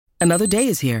Another day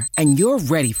is here, and you're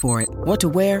ready for it. What to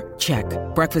wear? Check.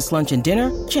 Breakfast, lunch, and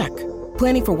dinner? Check.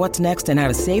 Planning for what's next and how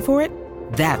to save for it?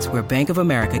 That's where Bank of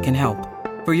America can help.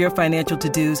 For your financial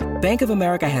to-dos, Bank of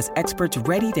America has experts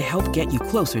ready to help get you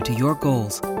closer to your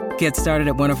goals. Get started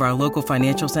at one of our local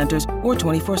financial centers or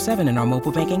 24/7 in our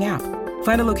mobile banking app.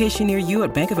 Find a location near you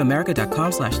at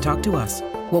bankofamerica.com/talktous.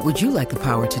 What would you like the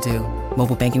power to do?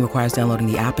 Mobile banking requires downloading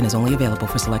the app and is only available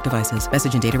for select devices.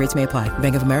 Message and data rates may apply.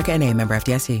 Bank of America N.A., member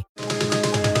FDIC.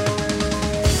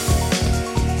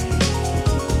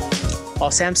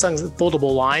 While Samsung's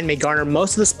foldable line may garner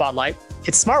most of the spotlight,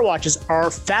 its smartwatches are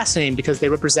fascinating because they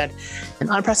represent an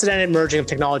unprecedented merging of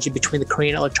technology between the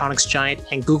Korean electronics giant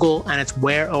and Google and its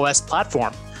Wear OS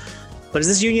platform. But is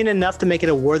this union enough to make it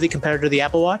a worthy competitor to the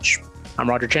Apple Watch? I'm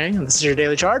Roger Chang, and this is your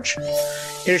Daily Charge.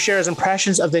 Here to share his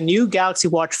impressions of the new Galaxy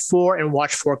Watch 4 and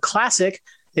Watch 4 Classic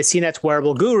is CNET's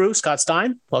wearable guru, Scott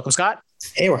Stein. Welcome, Scott.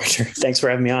 Hey, Roger. Thanks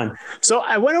for having me on. So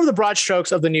I went over the broad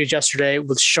strokes of the news yesterday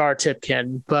with Shar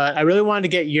Tipkin, but I really wanted to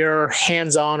get your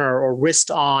hands-on or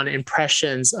wrist-on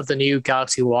impressions of the new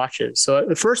Galaxy Watches. So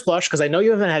at first blush, because I know you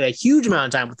haven't had a huge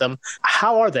amount of time with them,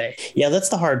 how are they? Yeah, that's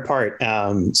the hard part.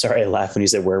 Sorry, I laughed when you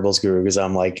said wearables guru, because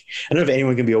I'm like, I don't know if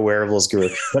anyone can be a wearables guru,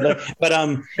 but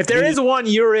if there is one,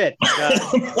 you're it.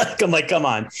 I'm like, come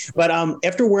on. But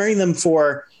after wearing them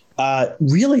for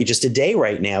really just a day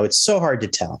right now, it's so hard to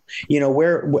tell.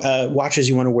 Wear watches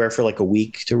you want to wear for like a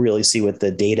week to really see what the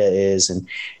data is and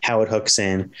how it hooks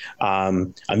in.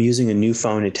 I'm using a new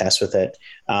phone to test with it,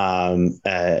 a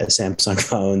Samsung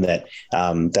phone that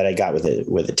I got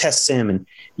with a test SIM, and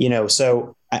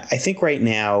so I think right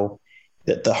now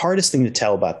that the hardest thing to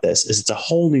tell about this is it's a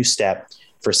whole new step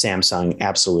for Samsung,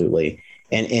 absolutely,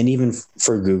 and even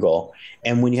for Google.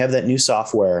 And when you have that new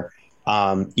software,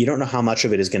 you don't know how much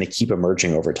of it is going to keep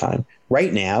emerging over time.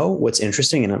 Right now, what's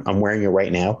interesting, and I'm wearing it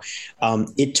right now,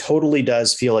 it totally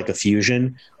does feel like a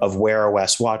fusion of Wear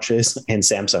OS watches and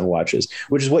Samsung watches,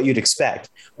 which is what you'd expect.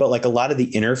 But like a lot of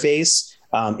the interface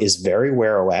is very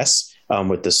Wear OS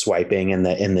with the swiping and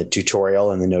the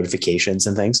tutorial and the notifications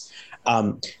and things.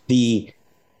 The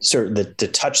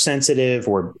touch sensitive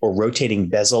or rotating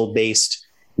bezel based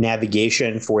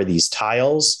navigation for these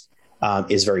tiles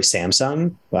is very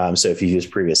Samsung. So if you use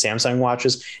previous Samsung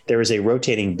watches, there is a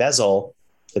rotating bezel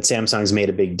that Samsung's made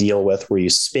a big deal with where you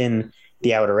spin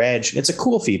the outer edge. It's a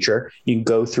cool feature. You can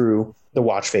go through the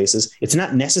watch faces. It's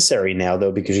not necessary now,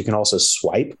 though, because you can also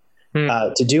swipe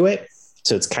to do it.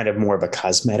 So it's kind of more of a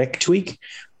cosmetic tweak.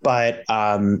 But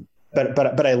I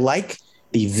like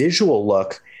the visual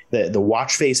look, the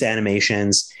watch face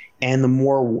animations, and the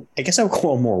more, I guess I would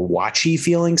call more watchy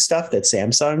feeling stuff that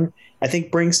Samsung, I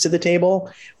think, brings to the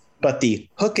table. But the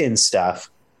hook-in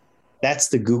stuff, that's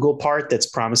the Google part that's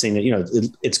promising that,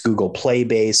 it's Google Play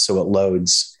based, so it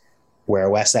loads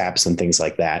Wear OS apps and things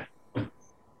like that.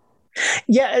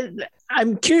 Yeah,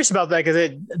 I'm curious about that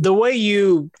because the way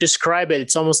you describe it,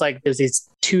 it's almost like there's these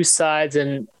two sides.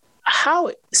 And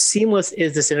how seamless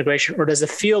is this integration? Or does it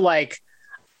feel like,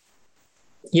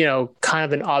 kind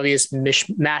of an obvious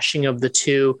mashing of the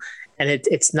two, and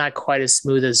it's not quite as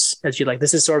smooth as you like?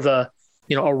 This is sort of a,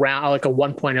 around like a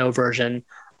 1.0 version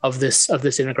of this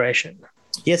integration.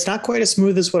 Yeah, it's not quite as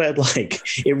smooth as what I'd like.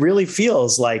 It really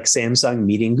feels like Samsung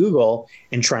meeting Google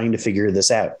and trying to figure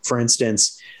this out. For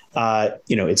instance,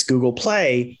 it's Google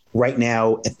Play right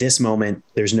now. At this moment,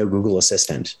 there's no Google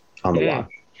Assistant on the watch.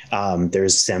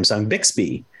 There's Samsung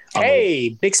Bixby.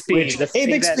 Hey, Bixby. Bixby.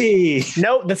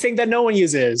 The thing that no one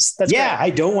uses. That's great. I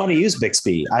don't want to use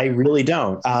Bixby. I really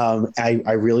don't.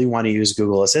 I really want to use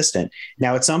Google Assistant.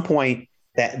 Now, at some point,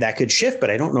 that could shift, but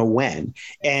I don't know when.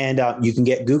 And you can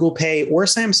get Google Pay or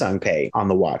Samsung Pay on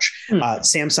the watch.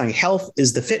 Samsung Health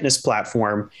is the fitness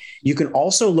platform. You can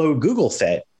also load Google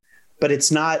Fit, but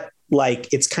it's not like,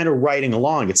 it's kind of riding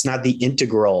along. It's not the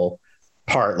integral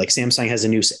part. Like Samsung has a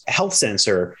new health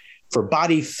sensor for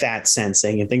body fat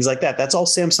sensing and things like that. That's all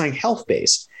Samsung Health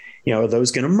based. Are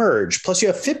those going to merge? Plus you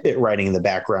have Fitbit riding in the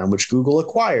background, which Google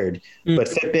acquired, but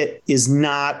Fitbit is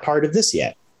not part of this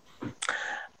yet.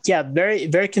 Yeah, very,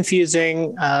 very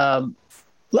confusing.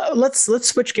 Let's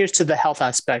switch gears to the health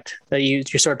aspect that you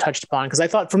sort of touched upon, because I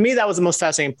thought for me that was the most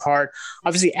fascinating part.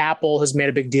 Obviously, Apple has made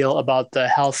a big deal about the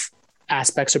health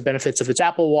aspects or benefits of its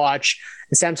Apple Watch,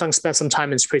 and Samsung spent some time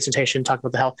in its presentation talking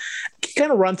about the health. Can you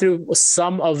kind of run through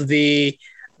some of the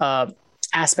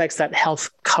aspects that health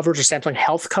covers, or Samsung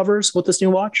Health covers, with this new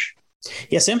watch?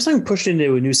 Yeah, Samsung pushed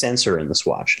into a new sensor in this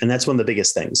watch, and that's one of the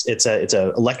biggest things. It's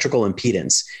a electrical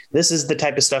impedance. This is the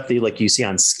type of stuff that you see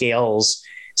on scales.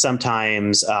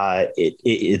 Sometimes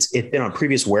it's been on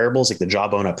previous wearables like the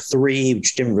Jawbone Up 3,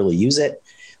 which didn't really use it,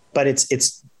 but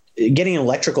it's getting an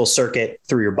electrical circuit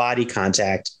through your body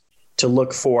contact to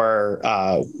look for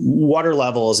water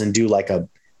levels and do like a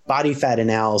body fat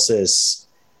analysis.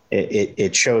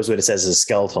 It shows what it says is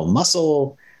skeletal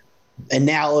muscle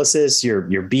analysis, your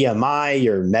BMI,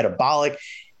 your metabolic.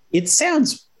 It's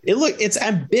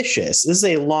ambitious. This is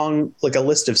a long, like a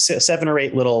list of 7 or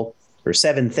 8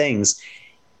 7 things.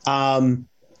 And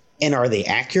are they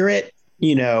accurate?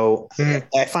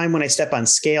 I find when I step on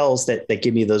scales that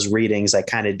give me those readings, I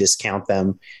kind of discount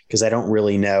them because I don't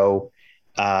really know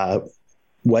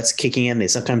what's kicking in.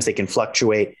 Sometimes they can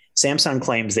fluctuate. Samsung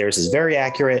claims theirs is very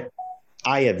accurate.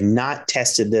 I have not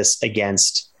tested this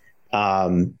against,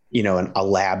 a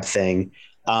lab thing.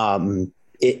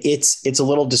 It's a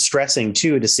little distressing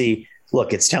too to see.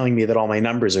 Look, it's telling me that all my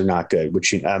numbers are not good,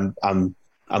 which I'm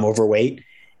overweight,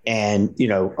 and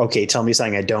okay, tell me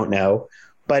something I don't know.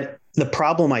 But the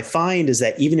problem I find is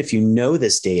that even if you know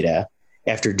this data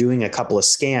after doing a couple of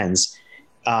scans,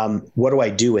 what do I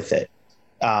do with it?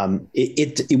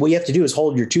 What you have to do is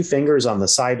hold your 2 fingers on the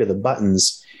side of the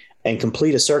buttons and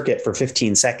complete a circuit for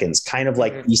 15 seconds, kind of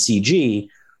like ECG,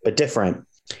 but different.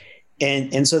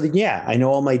 And so I know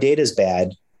all my data is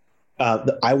bad.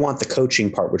 I want the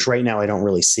coaching part, which right now I don't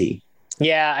really see.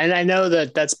 Yeah. And I know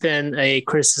that that's been a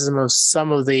criticism of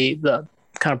some of the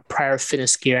kind of prior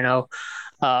fitness gear. I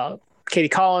know Katie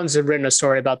Collins had written a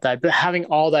story about that, but having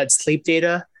all that sleep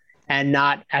data and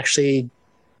not actually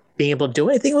being able to do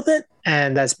anything with it.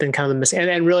 And that's been kind of the mistake.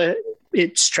 And really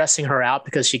it's stressing her out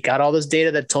because she got all this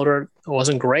data that told her it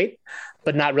wasn't great,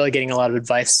 but not really getting a lot of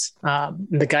advice.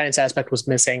 The guidance aspect was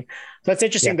missing. So that's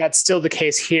interesting. Yeah. That's still the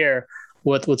case here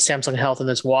with Samsung Health and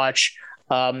this watch.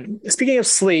 Speaking of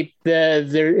sleep,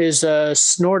 there is a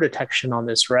snore detection on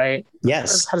this, right?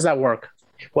 Yes. How does that work?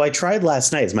 Well, I tried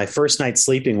last night. It's my first night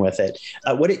sleeping with it.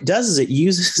 What it does is it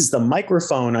uses the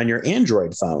microphone on your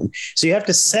Android phone. So you have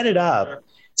to set it up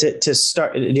to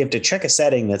start. You have to check a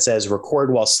setting that says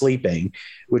record while sleeping,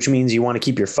 which means you want to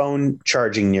keep your phone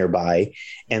charging nearby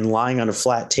and lying on a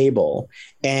flat table.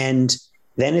 And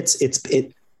then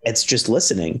it's just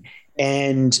listening.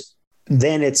 And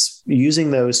then it's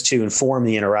using those to inform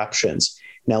the interruptions.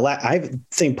 Now, I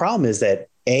think problem is that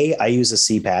I use a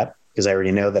CPAP because I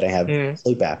already know that I have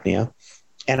sleep apnea,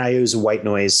 and I use a white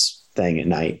noise thing at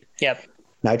night. Yep.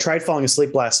 Now, I tried falling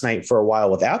asleep last night for a while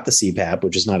without the CPAP,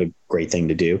 which is not a great thing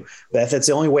to do, but that's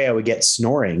the only way I would get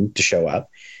snoring to show up.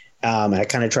 I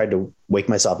kind of tried to wake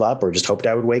myself up or just hoped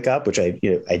I would wake up, which I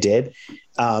did.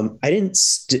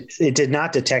 It did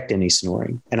not detect any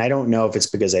snoring. And I don't know if it's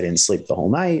because I didn't sleep the whole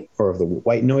night or if the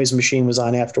white noise machine was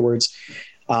on afterwards.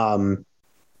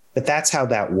 But that's how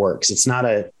that works. It's not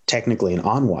technically an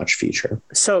on-watch feature.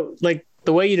 So like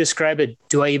the way you describe it,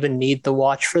 do I even need the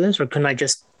watch for this? Or can I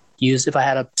just if I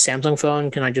had a Samsung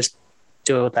phone, can I just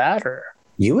do it with that? Or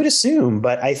you would assume,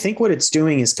 but I think what it's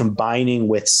doing is combining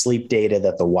with sleep data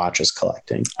that the watch is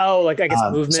collecting. Oh, like I guess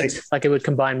movement, like it would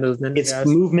combine movement. It's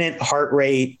movement, heart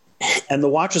rate, and the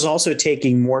watch is also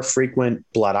taking more frequent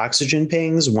blood oxygen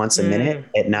pings once a minute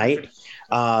at night.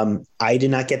 I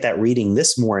did not get that reading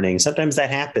this morning. Sometimes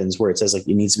that happens where it says like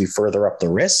it needs to be further up the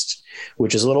wrist,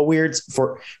 which is a little weird.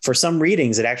 For some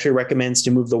readings, it actually recommends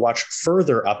to move the watch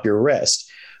further up your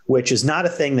wrist, which is not a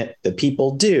thing that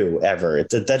people do ever.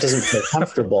 That doesn't feel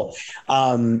comfortable.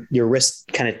 Your wrist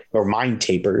kind of, or mine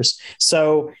tapers.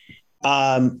 So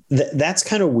that's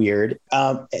kind of weird.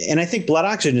 And I think blood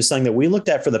oxygen is something that we looked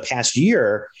at for the past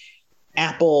year.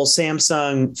 Apple,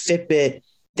 Samsung, Fitbit,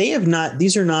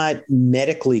 these are not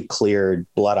medically cleared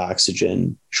blood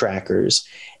oxygen trackers.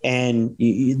 And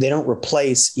they don't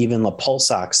replace even the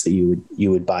pulse ox that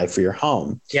you would buy for your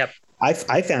home. Yep. I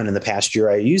found in the past year,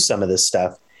 I used some of this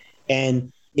stuff,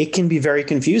 and it can be very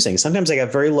confusing. Sometimes I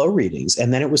got very low readings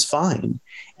and then it was fine.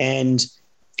 And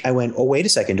I went, oh, wait a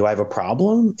second, do I have a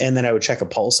problem? And then I would check a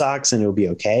pulse ox and it would be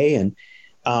okay.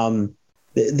 And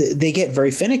they get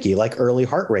very finicky, like early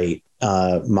heart rate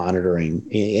monitoring.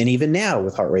 And even now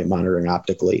with heart rate monitoring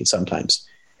optically sometimes.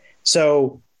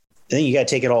 So I think you got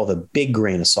to take it all with a big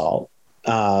grain of salt.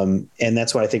 And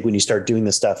that's why I think when you start doing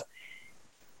this stuff,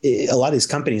 a lot of these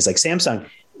companies like Samsung,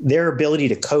 their ability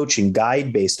to coach and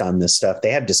guide based on this stuff,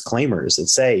 they have disclaimers that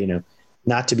say,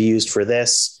 not to be used for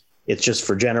this. It's just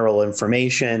for general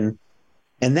information.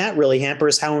 And that really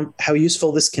hampers how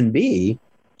useful this can be.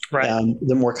 Right.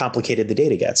 The more complicated the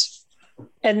data gets.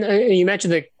 And you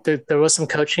mentioned that there was some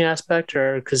coaching aspect,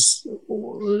 or because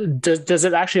does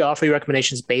it actually offer you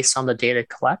recommendations based on the data it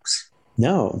collects?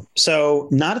 No. So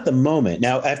not at the moment.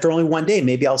 Now, after only one day,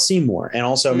 maybe I'll see more. And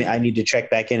also I need to check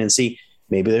back in and see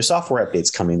maybe there's software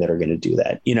updates coming that are going to do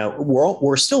that.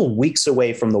 We're still weeks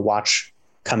away from the watch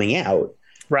coming out.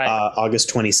 right.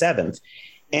 August 27th.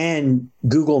 And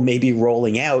Google may be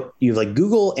rolling out, you have like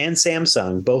Google and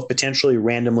Samsung both potentially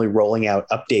randomly rolling out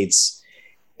updates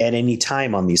at any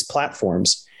time on these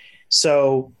platforms.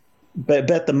 So,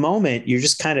 but at the moment, you're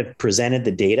just kind of presented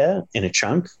the data in a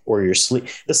chunk, or your sleep.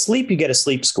 The sleep, you get a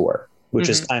sleep score, which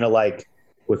is kind of like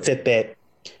what Fitbit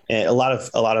and a lot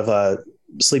of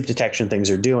sleep detection things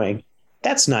are doing.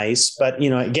 That's nice, but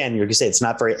again, you say it's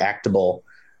not very actable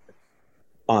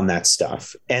on that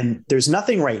stuff. And there's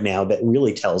nothing right now that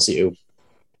really tells you,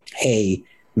 hey,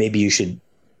 maybe you should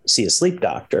see a sleep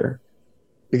doctor,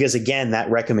 because again, that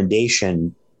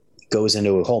recommendation goes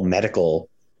into a whole medical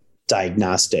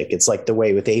diagnostic. It's like the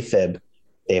way with AFib,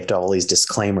 they have to all these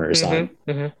disclaimers on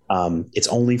it's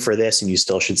only for this and you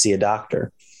still should see a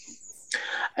doctor.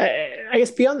 I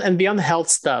guess beyond the health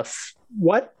stuff,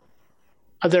 what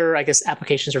other,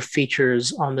 applications or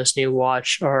features on this new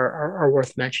watch are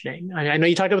worth mentioning? I know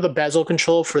you talked about the bezel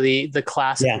control for the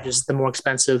Classic, which is the more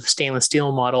expensive stainless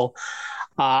steel model.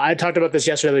 I talked about this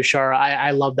yesterday with Shara.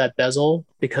 I love that bezel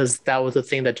because that was the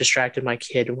thing that distracted my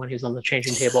kid when he was on the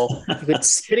changing table. He was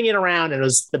spinning it around, and it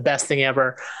was the best thing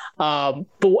ever. But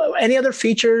any other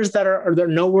features that are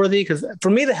noteworthy? Because for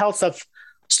me, the health stuff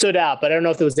stood out, but I don't know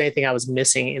if there was anything I was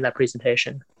missing in that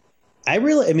presentation.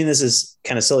 This is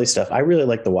kind of silly stuff. I really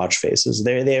like the watch faces.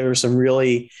 There were some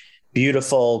really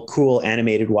beautiful, cool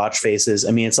animated watch faces.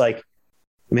 It's like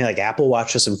Apple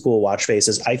Watch has some cool watch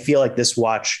faces. I feel like this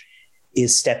watch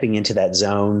is stepping into that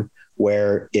zone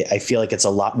where I feel like it's a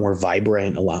lot more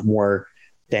vibrant, a lot more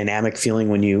dynamic feeling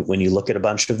when you look at a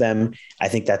bunch of them. I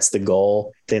think that's the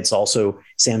goal. It's also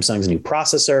Samsung's new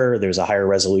processor. There's a higher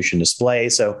resolution display.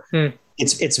 So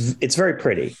it's very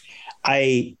pretty.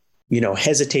 I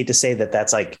hesitate to say that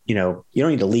that's like, you don't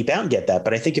need to leap out and get that.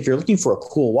 But I think if you're looking for a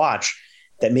cool watch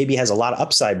that maybe has a lot of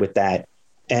upside with that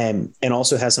and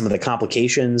also has some of the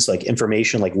complications like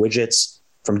information, like widgets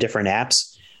from different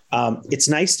apps, it's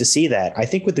nice to see that. I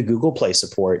think with the Google Play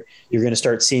support, you're going to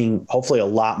start seeing hopefully a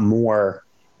lot more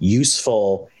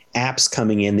useful apps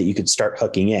coming in that you could start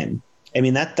hooking in.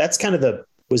 That's kind of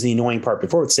was the annoying part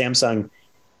before with Samsung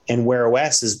and Wear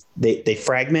OS is they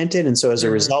fragmented. And so as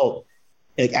a result,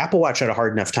 like Apple Watch had a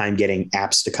hard enough time getting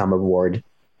apps to come aboard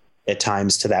at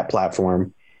times to that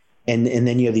platform. And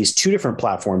then you have these two different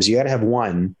platforms. You got to have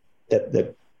one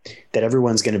that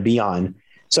everyone's going to be on.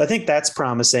 So I think that's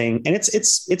promising, and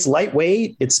it's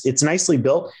lightweight. It's nicely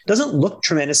built. Doesn't look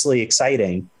tremendously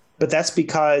exciting, but that's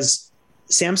because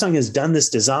Samsung has done this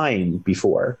design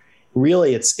before.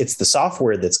 Really, it's the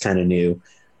software that's kind of new.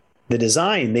 The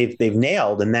design they've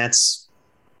nailed, and that's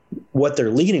what they're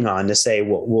leaning on to say.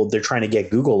 Well, they're trying to get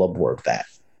Google aboard with that.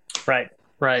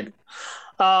 Right.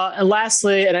 And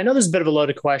lastly, and I know this is a bit of a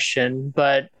loaded question,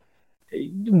 but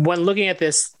when looking at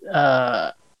this,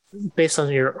 based on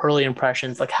your early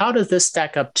impressions, like how does this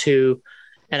stack up to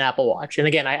an Apple Watch? And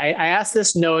again, I ask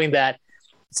this knowing that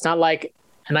it's not like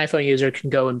an iPhone user can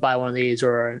go and buy one of these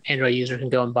or an Android user can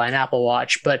go and buy an Apple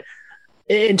Watch, but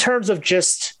in terms of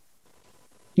just,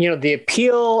 the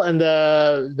appeal and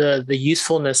the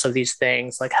usefulness of these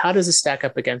things, like how does it stack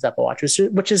up against Apple Watch,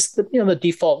 which is the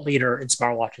default leader in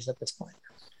smartwatches at this point?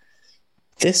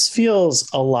 This feels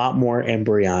a lot more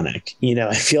embryonic.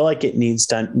 I feel like it needs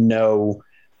to know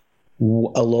a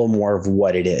little more of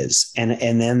what it is. And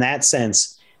in that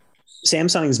sense,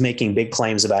 Samsung is making big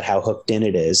claims about how hooked in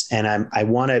it is. And I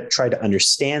want to try to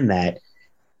understand that,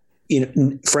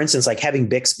 for instance, like having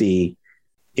Bixby,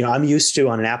 I'm used to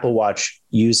on an Apple Watch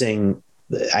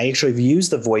I actually use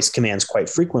the voice commands quite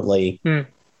frequently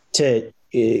to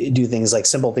do things like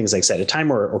simple things like set a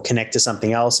timer or connect to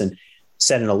something else and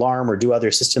set an alarm or do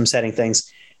other system setting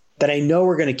things that I know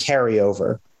are going to carry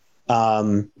over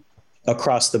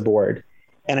across the board.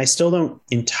 And I still don't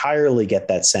entirely get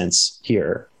that sense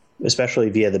here, especially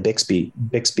via the Bixby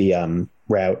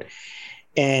route.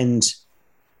 And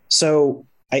so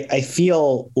I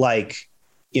feel like,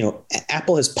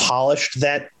 Apple has polished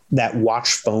that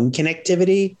watch phone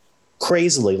connectivity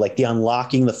crazily, like the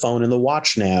unlocking the phone in the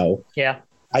watch now. Yeah.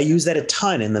 I use that a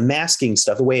ton in the masking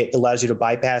stuff, the way it allows you to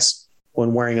bypass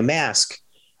when wearing a mask,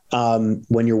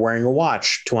 when you're wearing a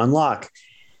watch to unlock.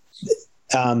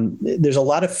 There's a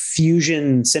lot of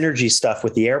fusion synergy stuff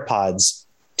with the AirPods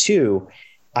too.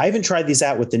 I haven't tried these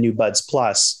out with the new Buds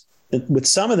Plus. With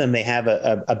some of them, they have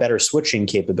a better switching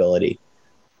capability.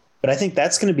 But I think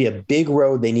that's going to be a big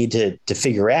road they need to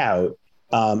figure out.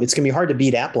 It's going to be hard to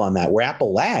beat Apple on that. Where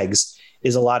Apple lags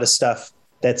is a lot of stuff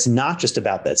that's not just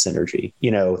about that synergy.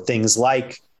 Things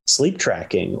like sleep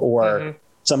tracking or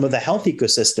some of the health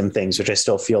ecosystem things, which I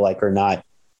still feel like are not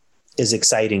as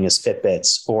exciting as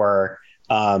Fitbits or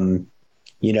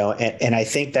and I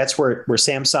think that's where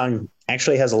Samsung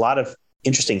actually has a lot of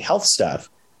interesting health stuff,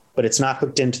 but it's not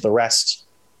hooked into the rest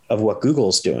of what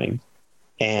Google's doing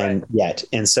yet.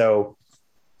 And so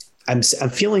I'm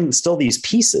feeling still these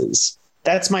pieces.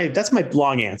 That's my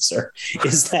long answer,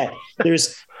 is that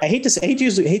I hate to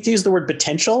use the word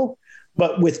potential,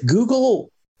 but with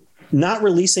Google not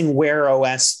releasing Wear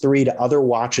OS 3 to other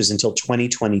watches until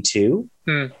 2022,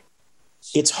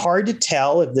 it's hard to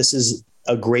tell if this is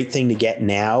a great thing to get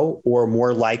now, or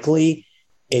more likely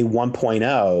a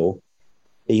 1.0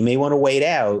 that you may want to wait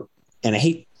out. And I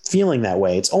hate feeling that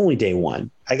way. It's only day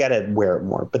one. I got to wear it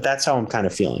more, but that's how I'm kind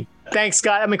of feeling. Thanks,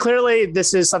 Scott. I mean, clearly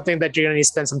this is something that you're going to need to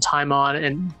spend some time on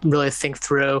and really think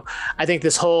through. I think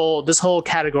this whole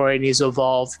category needs to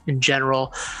evolve in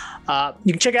general.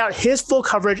 You can check out his full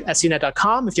coverage at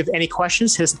cnet.com. If you have any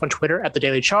questions, hit us up on Twitter at The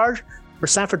Daily Charge, or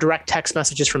sign up for direct text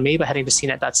messages from me by heading to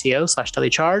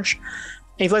cnet.co/dailycharge.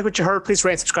 And if you like what you heard, please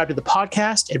rate and subscribe to the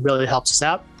podcast. It really helps us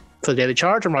out. For The Daily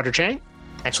Charge, I'm Roger Chang.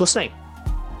 Thanks for listening.